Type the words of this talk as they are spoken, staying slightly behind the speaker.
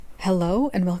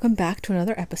Hello, and welcome back to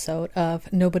another episode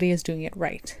of Nobody is Doing It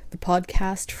Right, the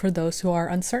podcast for those who are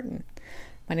uncertain.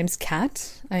 My name's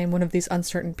Kat. I am one of these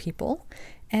uncertain people,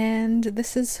 and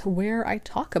this is where I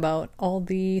talk about all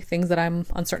the things that I'm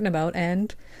uncertain about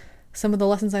and some of the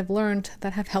lessons I've learned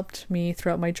that have helped me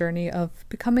throughout my journey of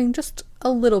becoming just a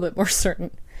little bit more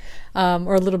certain,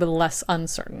 or a little bit less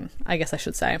uncertain, I guess I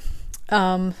should say.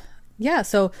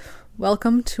 So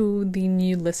welcome to the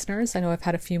new listeners. I know I've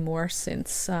had a few more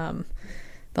since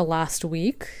the last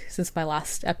week, since my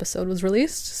last episode was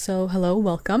released. So hello,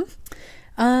 welcome.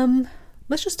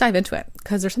 Let's just dive into it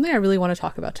because there's something I really want to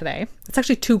talk about today. It's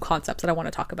actually two concepts that I want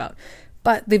to talk about,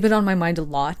 but they've been on my mind a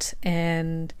lot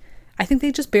and I think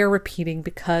they just bear repeating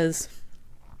because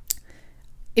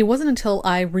it wasn't until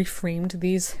I reframed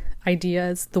these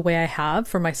ideas the way I have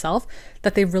for myself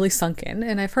that they've really sunk in.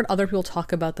 And I've heard other people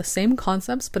talk about the same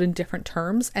concepts but in different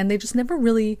terms, and they just never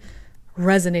really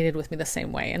resonated with me the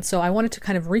same way. And so I wanted to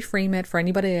kind of reframe it for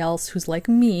anybody else who's like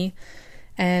me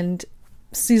and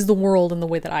sees the world in the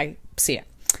way that I see it.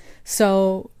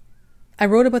 So I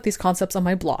wrote about these concepts on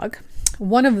my blog.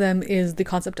 One of them is the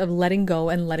concept of letting go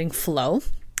and letting flow.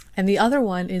 And the other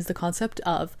one is the concept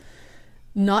of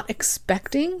not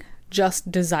expecting,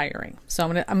 just desiring. So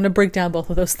I'm gonna break down both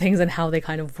of those things and how they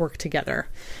kind of work together.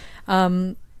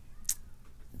 To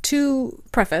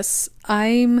preface,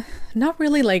 I'm not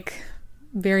really like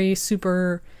very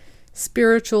super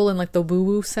spiritual in like the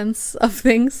woo-woo sense of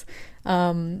things.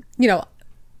 I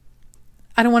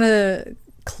don't want to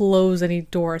close any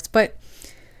doors, but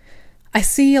I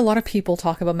see a lot of people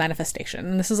talk about manifestation,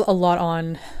 and this is a lot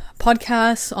on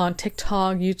podcasts, on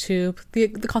TikTok, YouTube, the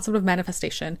concept of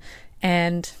manifestation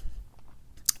and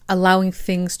allowing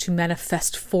things to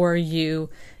manifest for you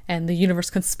and the universe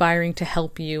conspiring to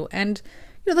help you. And,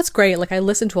 that's great. Like I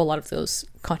listen to a lot of those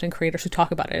content creators who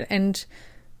talk about it, and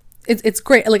it's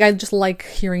great. Like I just like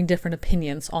hearing different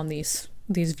opinions on these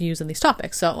views and these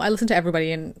topics. So I listen to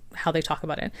everybody and how they talk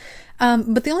about it.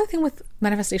 But the only thing with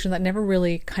manifestation that never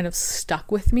really kind of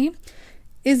stuck with me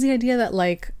is the idea that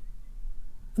like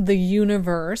the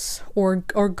universe or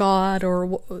God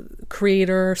or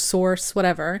creator, source,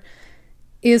 whatever,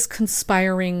 is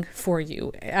conspiring for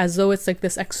you, as though it's like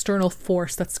this external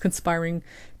force that's conspiring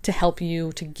to help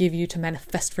you, to give you, to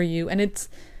manifest for you. And it's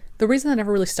the reason that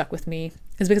never really stuck with me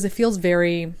is because it feels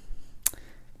very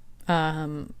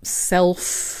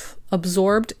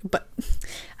self-absorbed, but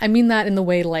I mean that in the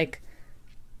way like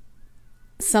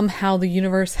somehow the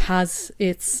universe has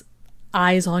its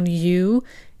eyes on you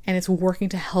and it's working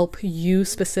to help you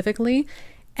specifically.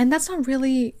 And that's not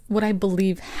really what I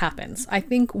believe happens. I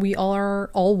think we are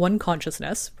all one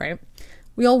consciousness, right?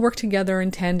 We all work together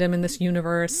in tandem in this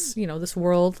universe, this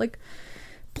world, like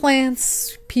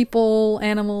plants, people,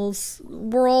 animals.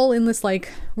 We're all in this,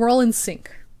 we're all in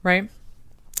sync, right?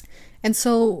 And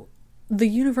so the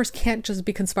universe can't just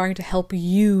be conspiring to help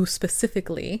you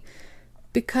specifically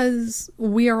because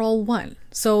we are all one.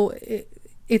 So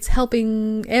it's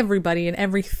helping everybody and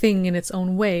everything in its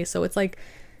own way. So it's like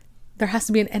there has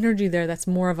to be an energy there that's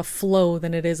more of a flow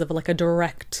than it is of like a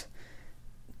direct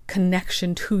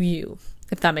connection to you,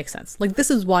 if that makes sense. Like this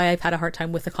is why I've had a hard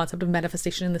time with the concept of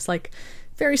manifestation in this like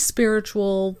very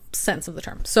spiritual sense of the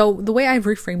term. So the way I've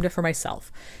reframed it for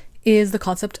myself is the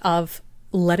concept of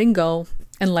letting go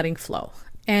and letting flow,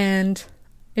 and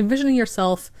envisioning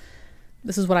yourself.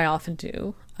 This is what I often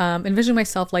do. Envisioning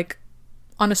myself like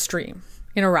on a stream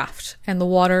in a raft, and the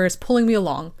water is pulling me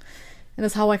along. And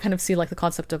that's how I kind of see like the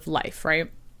concept of life, right?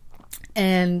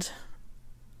 And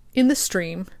in the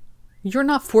stream, you're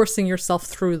not forcing yourself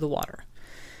through the water.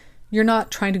 You're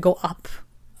not trying to go up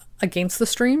against the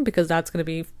stream because that's going to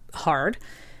be hard.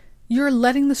 You're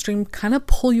letting the stream kind of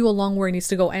pull you along where it needs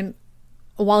to go. And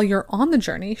while you're on the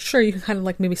journey, sure, you can kind of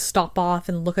like maybe stop off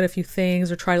and look at a few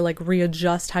things or try to like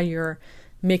readjust how you're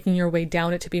making your way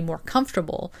down it to be more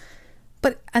comfortable.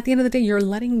 But at the end of the day, you're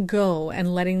letting go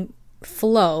and letting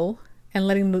flow and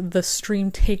letting the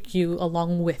stream take you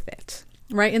along with it,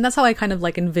 right? And that's how I kind of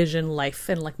like envision life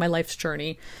and like my life's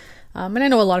journey. And I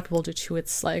know a lot of people do too.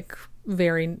 It's like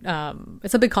very,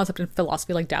 it's a big concept in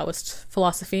philosophy, like Taoist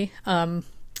philosophy. And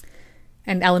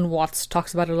Alan Watts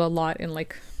talks about it a lot in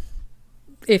like,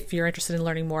 if you're interested in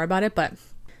learning more about it. But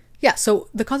yeah, so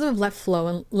the concept of let flow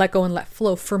and let go and let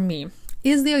flow for me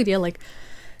is the idea, like,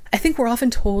 I think we're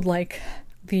often told like,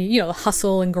 the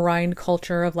hustle and grind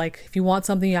culture of like, if you want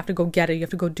something, you have to go get it, you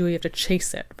have to go do it, you have to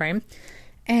chase it, right?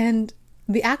 And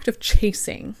the act of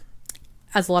chasing,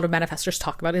 as a lot of manifestors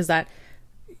talk about, is that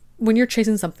when you're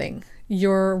chasing something,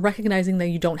 you're recognizing that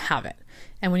you don't have it.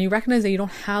 And when you recognize that you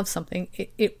don't have something,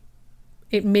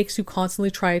 it makes you constantly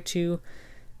try to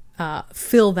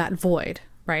fill that void,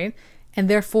 right? And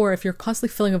therefore, if you're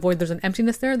constantly filling a void, there's an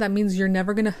emptiness there. That means you're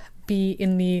never going to be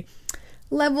in the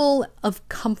level of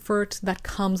comfort that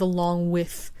comes along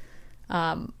with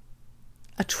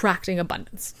attracting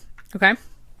abundance. Okay?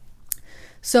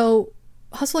 So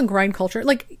hustle and grind culture,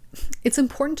 like, it's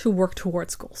important to work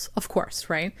towards goals, of course,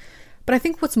 right? But I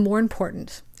think what's more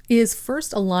important is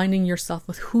first aligning yourself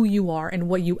with who you are and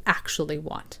what you actually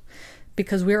want.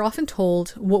 Because we're often told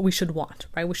what we should want,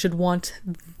 right? We should want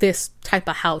this type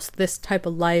of house, this type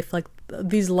of life, like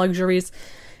these luxuries.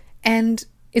 And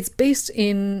it's based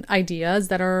in ideas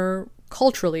that are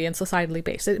culturally and societally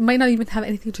based. It might not even have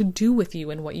anything to do with you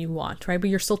and what you want, right? But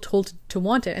you're still told to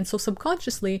want it. And so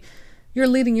subconsciously, you're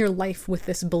leading your life with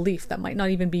this belief that might not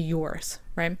even be yours,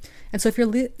 right? And so if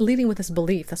you're leading with this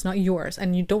belief that's not yours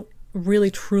and you don't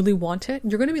really truly want it,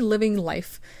 you're going to be living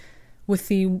life with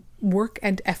the work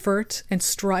and effort and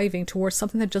striving towards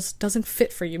something that just doesn't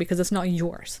fit for you because it's not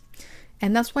yours.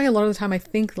 And that's why a lot of the time I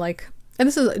think, like, and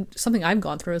this is something I've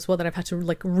gone through as well, that I've had to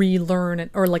like relearn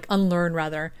or like unlearn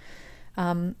rather.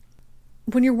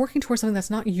 When you're working towards something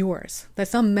that's not yours,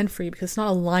 that's not meant for you because it's not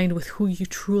aligned with who you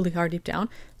truly are deep down,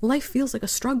 life feels like a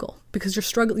struggle because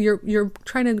you're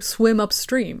trying to swim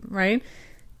upstream, right?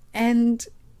 And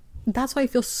that's why it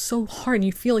feels so hard.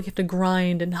 You feel like you have to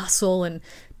grind and hustle and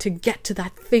to get to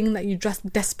that thing that you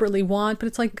just desperately want. But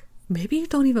it's like, maybe you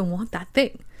don't even want that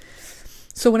thing.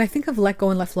 So when I think of let go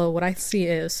and let flow, what I see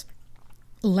is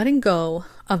letting go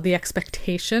of the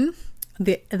expectation,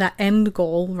 that end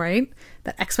goal, right?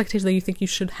 That expectation that you think you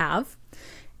should have,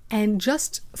 and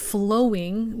just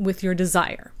flowing with your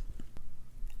desire.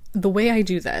 The way I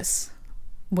do this,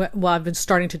 well, I've been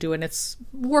starting to do it, and it's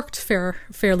worked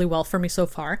fairly well for me so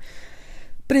far.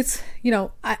 But it's,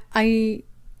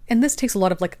 and this takes a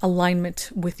lot of like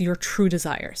alignment with your true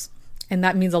desires. And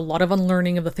that means a lot of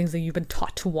unlearning of the things that you've been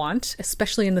taught to want,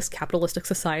 especially in this capitalistic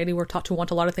society. We're taught to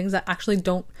want a lot of things that actually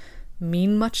don't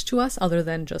mean much to us other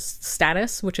than just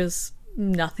status, which is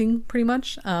nothing pretty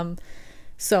much.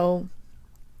 So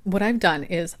what I've done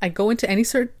is I go into any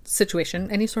sort of situation,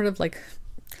 any sort of like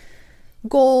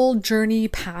goal, journey,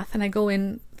 path, and I go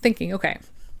in thinking, okay,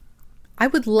 I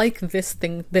would like this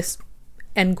thing, this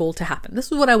end goal to happen.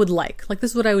 This is what I would like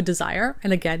this is what I would desire.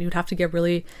 And again, you'd have to get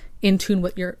really in tune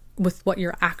with what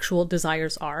your actual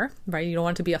desires are, right? You don't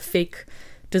want it to be a fake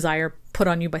desire put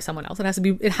on you by someone else.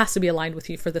 It has to be aligned with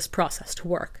you for this process to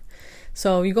work.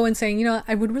 So you go in saying,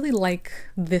 I would really like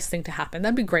this thing to happen.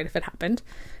 That'd be great if it happened.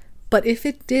 But if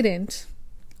it didn't,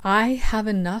 I have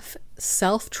enough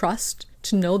self-trust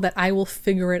to know that I will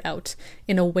figure it out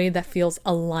in a way that feels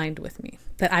aligned with me,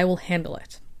 that I will handle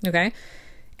it. Okay?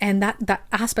 And that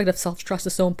aspect of self-trust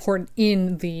is so important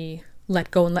in the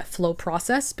let go and let flow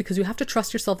process, because you have to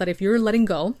trust yourself that if you're letting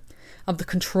go of the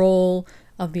control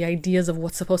of the ideas of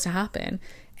what's supposed to happen,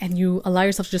 and you allow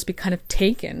yourself to just be kind of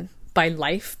taken by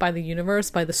life, by the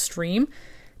universe, by the stream,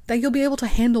 that you'll be able to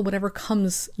handle whatever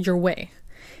comes your way.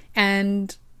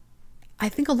 And I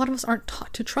think a lot of us aren't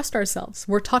taught to trust ourselves.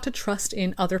 We're taught to trust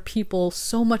in other people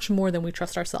so much more than we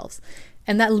trust ourselves.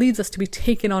 And that leads us to be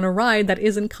taken on a ride that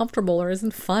isn't comfortable or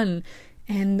isn't fun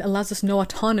and allows us no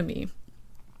autonomy.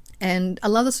 And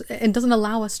doesn't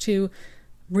allow us to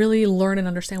really learn and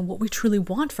understand what we truly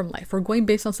want from life. We're going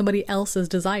based on somebody else's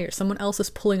desires. Someone else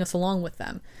is pulling us along with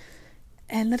them.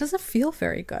 And that doesn't feel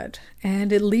very good.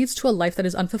 And it leads to a life that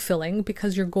is unfulfilling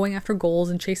because you're going after goals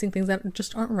and chasing things that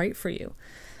just aren't right for you.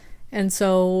 And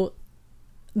so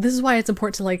this is why it's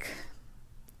important to like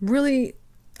really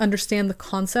understand the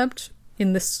concept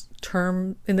in this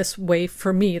way.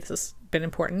 For me, this has been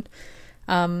important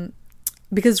because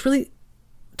it's really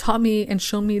taught me and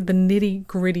shown me the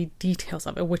nitty-gritty details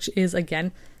of it, which is,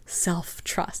 again,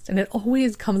 self-trust. And it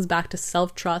always comes back to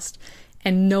self-trust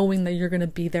and knowing that you're going to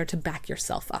be there to back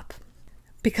yourself up.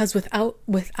 Because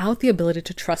without the ability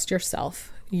to trust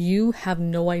yourself, you have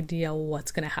no idea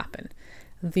what's going to happen.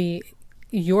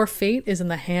 Your fate is in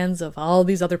the hands of all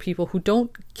these other people who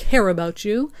don't care about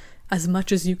you as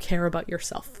much as you care about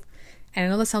yourself. And I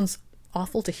know that sounds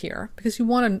awful to hear because you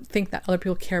want to think that other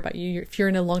people care about you. If you're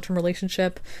in a long-term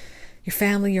relationship, your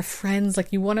family, your friends,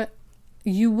 like your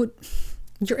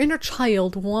inner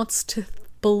child wants to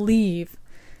believe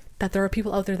that there are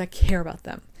people out there that care about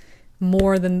them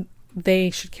more than they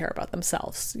should care about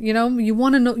themselves. You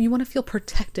want to feel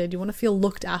protected. You want to feel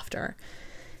looked after.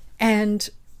 And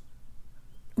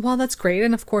while that's great,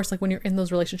 and of course, like when you're in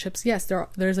those relationships, yes,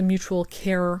 there's a mutual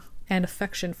care and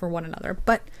affection for one another,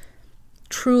 but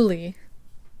truly,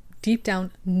 deep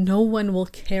down, no one will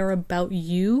care about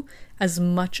you as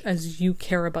much as you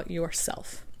care about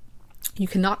yourself. You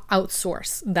cannot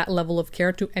outsource that level of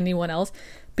care to anyone else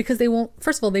because they won't,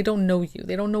 first of all, they don't know you.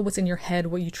 They don't know what's in your head,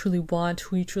 what you truly want,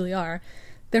 who you truly are.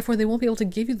 Therefore, they won't be able to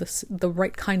give you the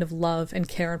right kind of love and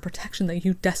care and protection that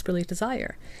you desperately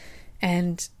desire.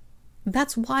 And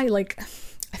that's why, like,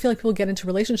 I feel like people get into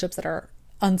relationships that are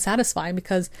unsatisfying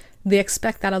because they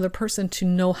expect that other person to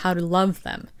know how to love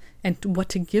them and what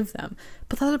to give them.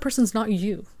 But the other person's not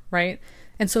you, right?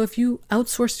 And so if you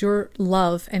outsource your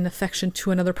love and affection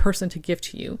to another person to give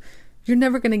to you, you're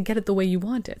never going to get it the way you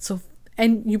want it. So,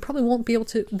 and you probably won't be able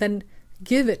to then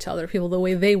give it to other people the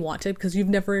way they want it because you've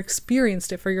never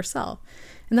experienced it for yourself.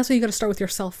 And that's why you got to start with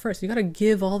yourself first. You got to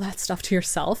give all that stuff to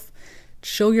yourself.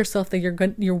 Show yourself that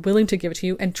you're willing to give it to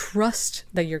you, and trust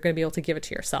that you're going to be able to give it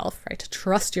to yourself, right? To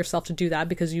trust yourself to do that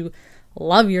because you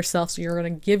love yourself. So you're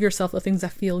going to give yourself the things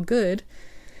that feel good.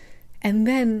 And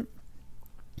then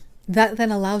that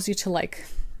then allows you to like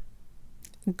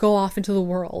go off into the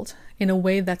world in a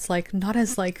way that's like not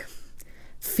as like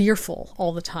fearful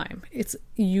all the time. It's,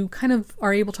 you kind of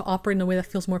are able to operate in a way that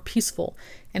feels more peaceful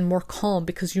and more calm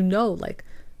because you know, like,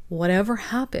 whatever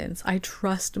happens, I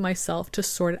trust myself to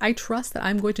sort it. I trust that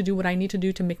I'm going to do what I need to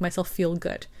do to make myself feel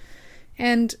good.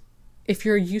 And if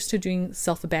you're used to doing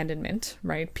self-abandonment,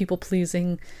 right, people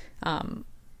pleasing,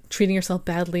 treating yourself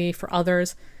badly for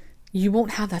others, you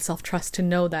won't have that self-trust to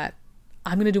know that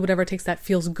I'm going to do whatever it takes that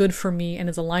feels good for me and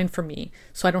is aligned for me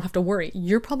so I don't have to worry.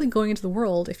 You're probably going into the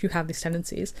world, if you have these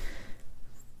tendencies,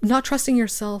 not trusting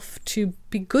yourself to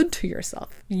be good to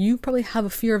yourself. You probably have a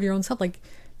fear of your own self. Like,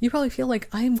 you probably feel like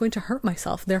I am going to hurt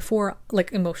myself, therefore,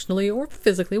 like emotionally or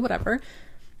physically, whatever.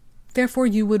 Therefore,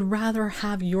 you would rather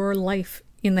have your life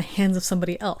in the hands of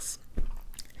somebody else.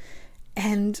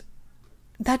 And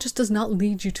that just does not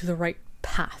lead you to the right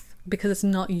path because it's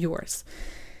not yours.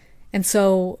 And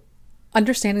so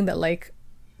understanding that, like,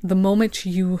 the moment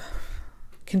you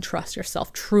can trust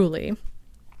yourself truly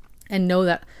and know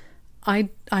that I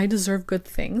deserve good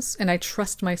things and I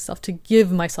trust myself to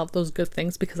give myself those good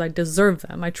things because I deserve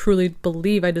them. I truly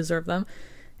believe I deserve them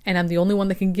and I'm the only one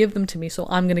that can give them to me, so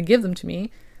I'm going to give them to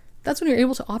me. That's when you're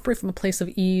able to operate from a place of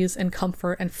ease and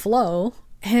comfort and flow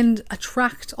and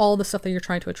attract all the stuff that you're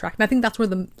trying to attract. And I think that's where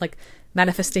the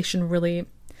manifestation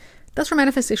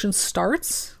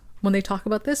starts when they talk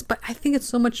about this. But I think it's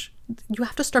so much, you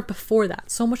have to start before that,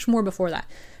 so much more before that.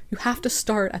 You have to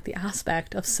start at the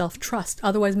aspect of self-trust.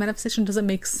 Otherwise, manifestation doesn't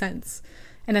make sense.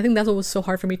 And I think that's what was so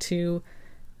hard for me to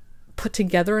put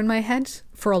together in my head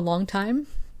for a long time.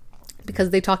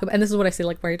 Because they talk about, and this is what I say,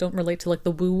 like, where I don't relate to like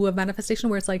the woo-woo of manifestation,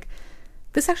 where it's like,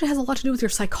 this actually has a lot to do with your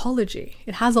psychology.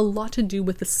 It has a lot to do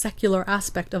with the secular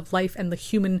aspect of life and the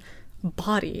human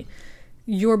body.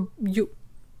 Your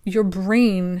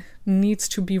brain needs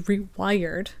to be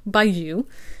rewired by you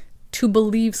to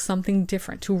believe something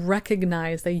different, to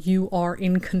recognize that you are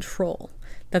in control,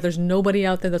 that there's nobody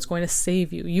out there that's going to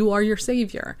save you. You are your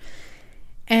savior.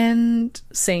 And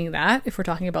saying that, if we're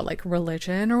talking about like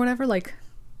religion or whatever, like,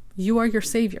 you are your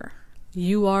savior.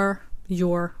 You are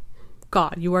your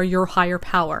God. You are your higher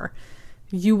power.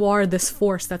 You are this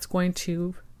force that's going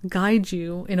to guide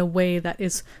you in a way that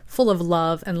is full of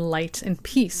love and light and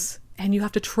peace. And you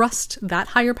have to trust that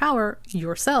higher power,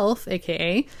 yourself,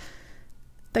 aka,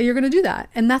 that you're going to do that.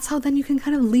 And that's how then you can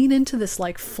kind of lean into this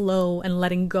like flow and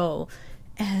letting go.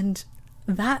 And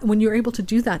that, when you're able to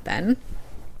do that, then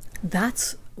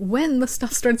that's when the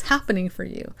stuff starts happening for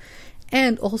you.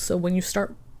 And also when you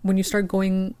start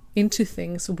going into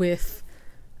things with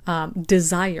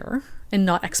desire and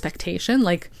not expectation,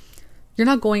 like, you're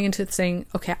not going into it saying,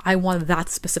 okay, I want that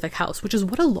specific house, which is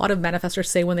what a lot of manifestors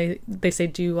say when they say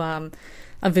do a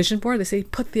vision board. They say,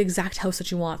 put the exact house that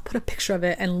you want, put a picture of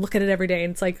it and look at it every day.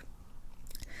 And it's like,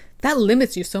 that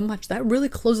limits you so much. That really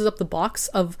closes up the box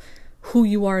of who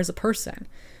you are as a person.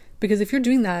 Because if you're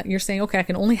doing that, you're saying, okay, I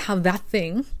can only have that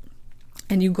thing.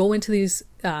 And you go into these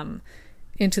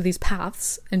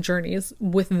paths and journeys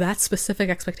with that specific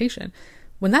expectation.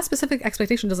 When that specific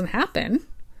expectation doesn't happen,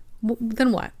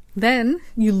 then what? Then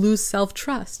you lose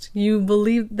self-trust. You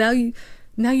believe now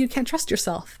you can't trust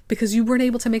yourself because you weren't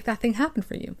able to make that thing happen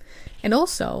for you. And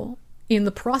also, in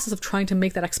the process of trying to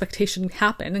make that expectation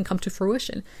happen and come to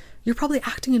fruition, you're probably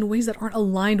acting in ways that aren't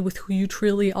aligned with who you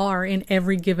truly are in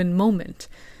every given moment.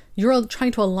 You're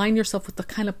trying to align yourself with the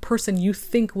kind of person you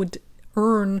think would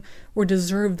earn or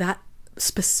deserve that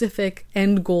specific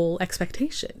end goal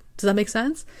expectation. Does that make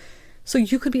sense? So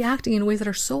you could be acting in ways that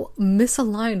are so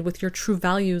misaligned with your true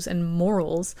values and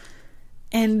morals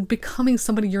and becoming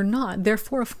somebody you're not.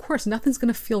 Therefore, of course, nothing's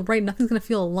going to feel right. Nothing's going to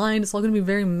feel aligned. It's all going to be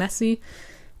very messy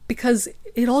because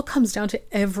it all comes down to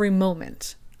every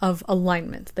moment of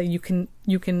alignment that you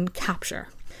can capture.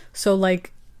 So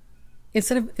like,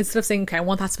 instead of saying, okay, I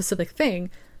want that specific thing,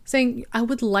 saying I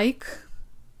would like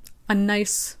a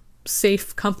nice,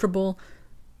 safe, comfortable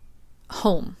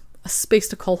home, a space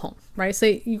to call home, right?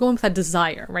 Say you go in with that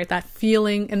desire, right? That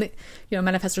feeling. And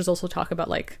manifestors also talk about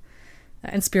like,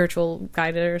 and spiritual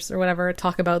guiders or whatever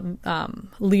talk about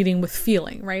leading with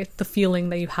feeling, right? The feeling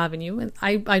that you have in you. And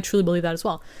I truly believe that as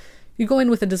well. You go in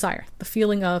with a desire, the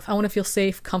feeling of, I want to feel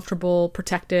safe, comfortable,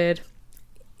 protected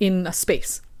in a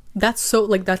space. That's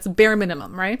that's bare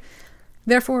minimum, right?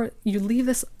 Therefore, you leave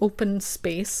this open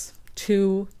space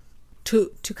to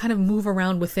kind of move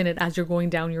around within it as you're going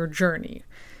down your journey,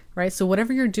 right? So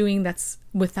whatever you're doing that's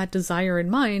with that desire in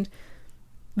mind,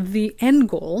 the end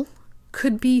goal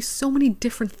could be so many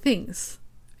different things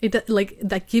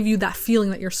that give you that feeling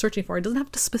that you're searching for. It doesn't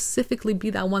have to specifically be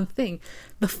that one thing.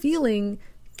 The feeling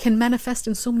can manifest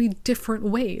in so many different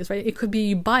ways, right? It could be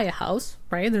you buy a house,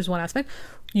 right? There's one aspect.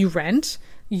 You rent,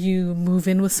 you move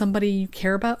in with somebody you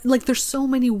care about. Like there's so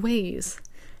many ways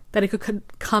that it could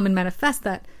come and manifest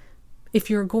that if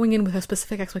you're going in with a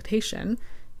specific expectation,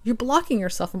 you're blocking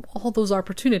yourself from all those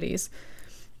opportunities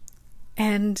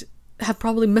and have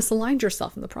probably misaligned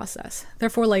yourself in the process.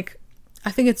 Therefore,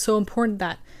 I think it's so important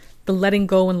that the letting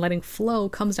go and letting flow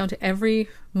comes down to every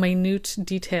minute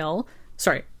detail,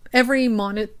 every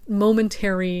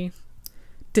momentary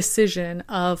decision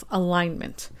of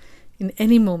alignment. In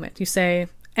any moment you say,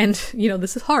 and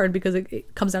this is hard because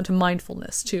it comes down to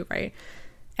mindfulness too, right?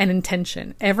 And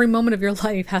intention. Every moment of your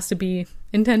life has to be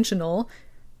intentional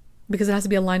because it has to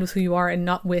be aligned with who you are and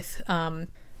not with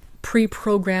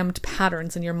pre-programmed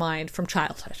patterns in your mind from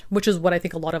childhood, which is what I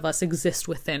think a lot of us exist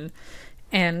within.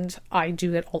 And I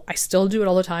still do it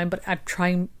all the time, but I'm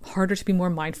trying harder to be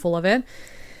more mindful of it.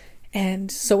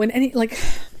 And so in any,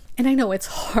 and I know it's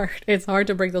hard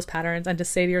to break those patterns and to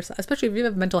say to yourself, especially if you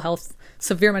have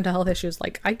severe mental health issues,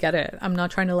 I get it. I'm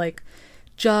not trying to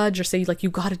judge or say you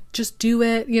gotta just do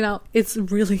it. It's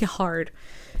really hard.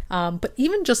 But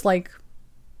even just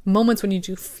moments when you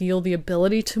do feel the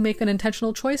ability to make an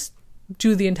intentional choice,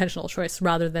 do the intentional choice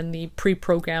rather than the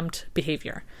pre-programmed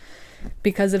behavior,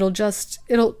 because it'll just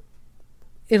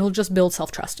build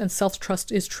self-trust, and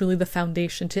self-trust is truly the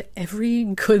foundation to every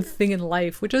good thing in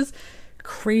life, which is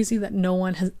crazy that no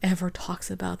one has ever talks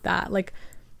about that.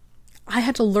 I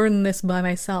had to learn this by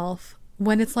myself,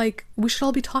 when it's we should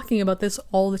all be talking about this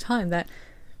all the time, that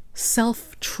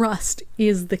self-trust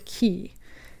is the key.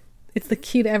 It's the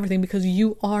key to everything, because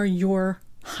you are your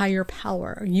higher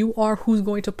power. You are who's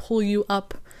going to pull you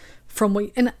up from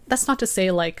and that's not to say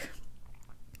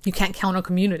you can't count on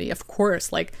community. Of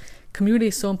course, community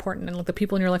is so important, and the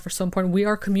people in your life are so important. We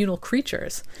are communal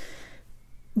creatures.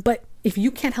 But if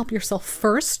you can't help yourself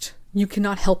first, you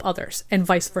cannot help others, and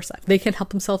vice versa. If they can't help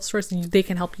themselves first, they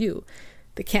can help you.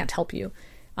 They can't help you.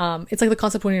 It's the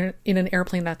concept when you're in an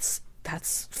airplane that's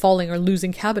falling or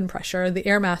losing cabin pressure, the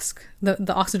air mask,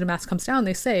 the oxygen mask comes down.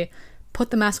 They say, put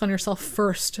the mask on yourself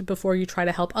first before you try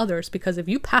to help others, because if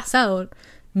you pass out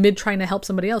mid trying to help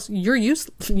somebody else, you're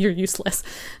useless.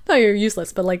 No, you're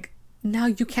useless, but now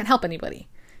you can't help anybody,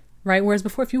 right? Whereas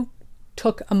before, if you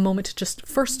took a moment to just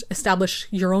first establish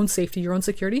your own safety, your own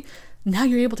security, now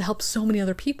you're able to help so many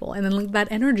other people. And then that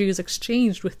energy is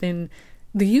exchanged within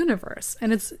the universe.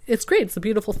 And it's great. It's a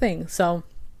beautiful thing. So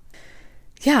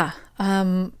yeah.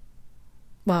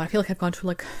 Well, I feel I've gone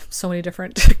through so many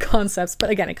different concepts, but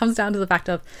again, it comes down to the fact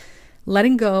of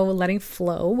letting go, letting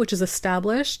flow, which is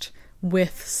established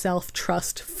with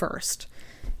self-trust first.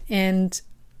 And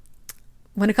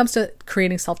when it comes to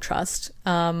creating self-trust,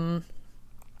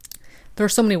 there are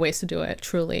so many ways to do it,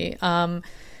 truly.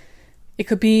 It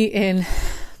could be in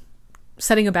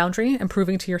setting a boundary and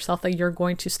proving to yourself that you're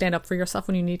going to stand up for yourself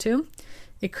when you need to.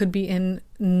 It could be in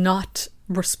not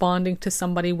responding to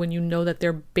somebody when you know that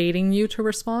they're baiting you to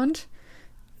respond.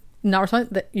 Not respond,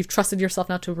 that you've trusted yourself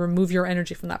not to remove your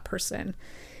energy from that person.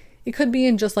 It could be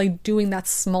in just doing that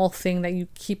small thing that you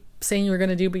keep saying you're going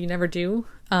to do, but you never do.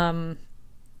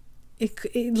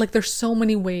 There's so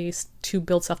many ways to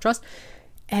build self-trust,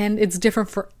 and it's different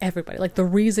for everybody. The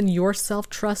reason your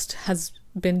self-trust has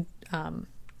been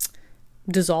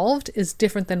dissolved is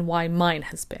different than why mine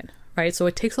has been, right? So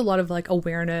it takes a lot of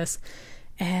awareness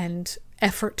and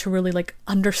effort to really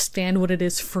understand what it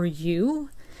is for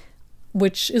you,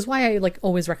 which is why I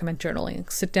always recommend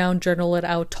journaling. Sit down, journal it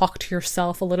out, talk to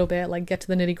yourself a little bit, get to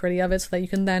the nitty-gritty of it, so that you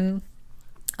can then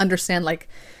understand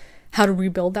how to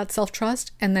rebuild that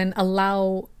self-trust, and then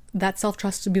allow that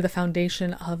self-trust to be the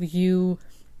foundation of you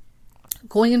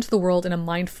going into the world in a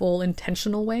mindful,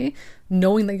 intentional way,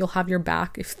 knowing that you'll have your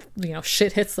back if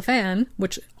shit hits the fan,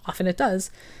 which often it does.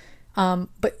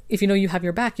 But if you know you have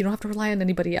your back, you don't have to rely on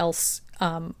anybody else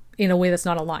in a way that's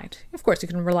not aligned. Of course, you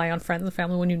can rely on friends and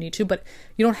family when you need to, but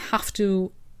you don't have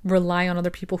to rely on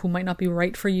other people who might not be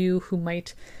right for you, who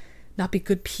might not be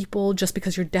good people just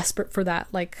because you're desperate for that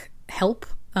like help,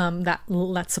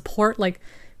 that support. Like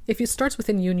if it starts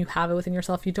within you and you have it within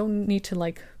yourself, you don't need to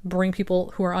like bring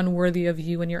people who are unworthy of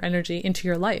you and your energy into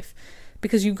your life,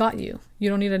 because you got you.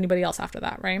 You don't need anybody else after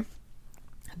that, right?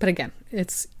 But again,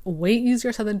 it's way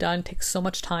easier said than done, takes so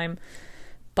much time,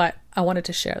 but I wanted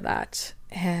to share that.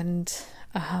 And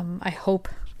I hope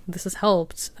this has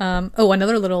helped.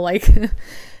 Another little like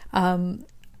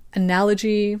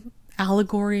analogy,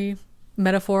 allegory,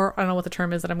 metaphor, I don't know what the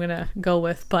term is that I'm going to go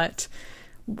with, but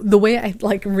the way I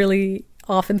like really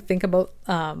often think about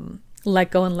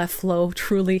let go and let flow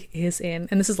truly is in,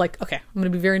 and this is like, okay, I'm going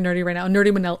to be very nerdy right now,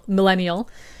 nerdy millennial,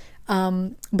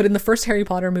 but in the first Harry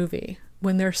Potter movie,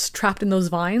 when they're trapped in those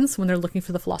vines, when they're looking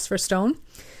for the Philosopher's Stone,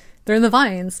 they're in the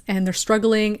vines and they're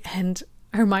struggling, and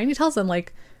Hermione tells them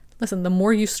like, listen, the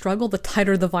more you struggle, the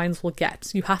tighter the vines will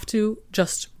get. You have to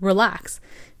just relax,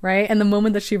 right? And the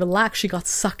moment that she relaxed, she got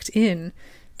sucked in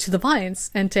to the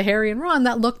vines. And to Harry and Ron,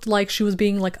 that looked like she was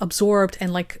being like absorbed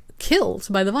and like killed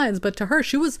by the vines. But to her,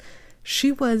 she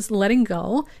was letting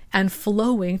go and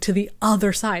flowing to the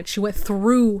other side. She went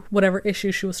through whatever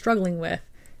issue she was struggling with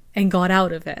and got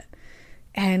out of it.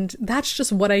 And that's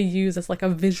just what I use as like a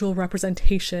visual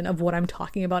representation of what I'm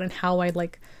talking about and how I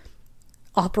like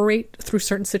operate through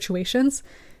certain situations.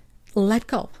 Let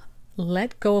go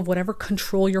of whatever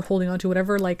control you're holding on to,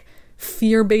 whatever like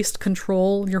fear-based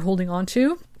control you're holding on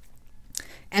to,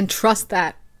 and trust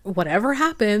that whatever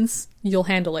happens, you'll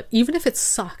handle it. Even if it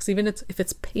sucks, even if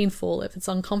it's painful, if it's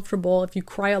uncomfortable, if you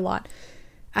cry a lot,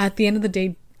 at the end of the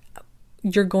day,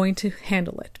 you're going to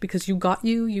handle it because you got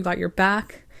your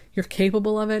back, you're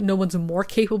capable of it. No one's more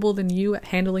capable than you at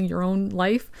handling your own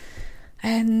life.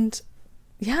 And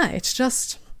yeah,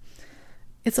 it's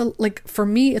for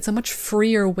me, it's a much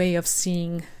freer way of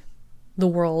seeing the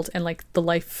world and like the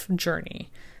life journey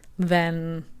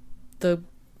than the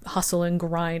hustle and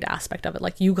grind aspect of it.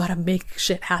 Like you gotta make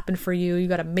shit happen for you. You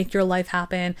gotta make your life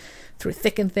happen through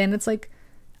thick and thin. It's like,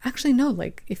 actually no,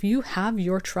 like if you have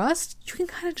your trust, you can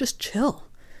kind of just chill,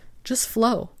 just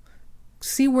flow,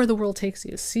 see where the world takes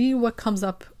you, see what comes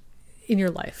up in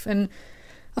your life. And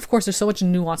of course, there's so much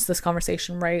nuance to this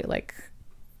conversation, right? Like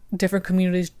different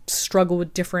communities struggle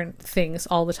with different things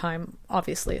all the time,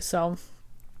 obviously. So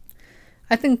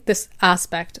I think this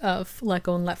aspect of let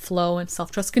go and let flow and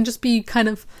self-trust can just be kind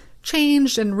of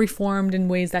changed and reformed in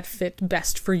ways that fit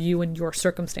best for you and your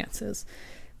circumstances.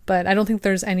 But I don't think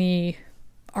there's any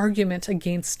argument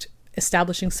against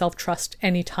establishing self-trust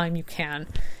anytime you can,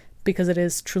 because it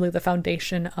is truly the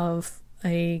foundation of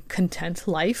a content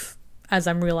life, as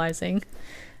I'm realizing.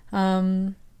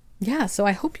 So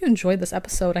I hope you enjoyed this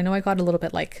episode. I know I got a little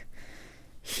bit like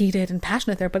heated and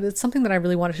passionate there, but it's something that I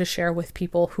really wanted to share with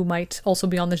people who might also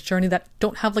be on this journey that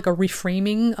don't have like a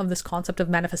reframing of this concept of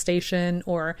manifestation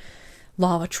or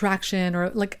law of attraction, or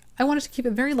like, I wanted to keep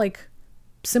it very like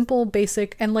simple,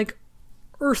 basic, and like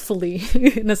earthly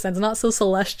in a sense, not so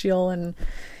celestial. And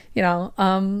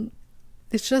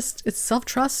it's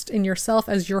self-trust in yourself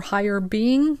as your higher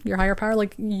being, your higher power.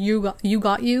 Like you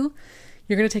got you.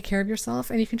 You're going to take care of yourself,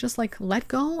 and you can just like let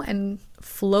go and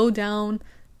flow down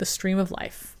the stream of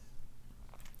life.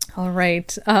 All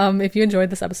right. If you enjoyed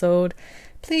this episode,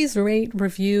 please rate,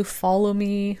 review, follow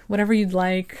me, whatever you'd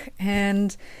like.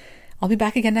 And I'll be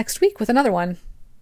back again next week with another one.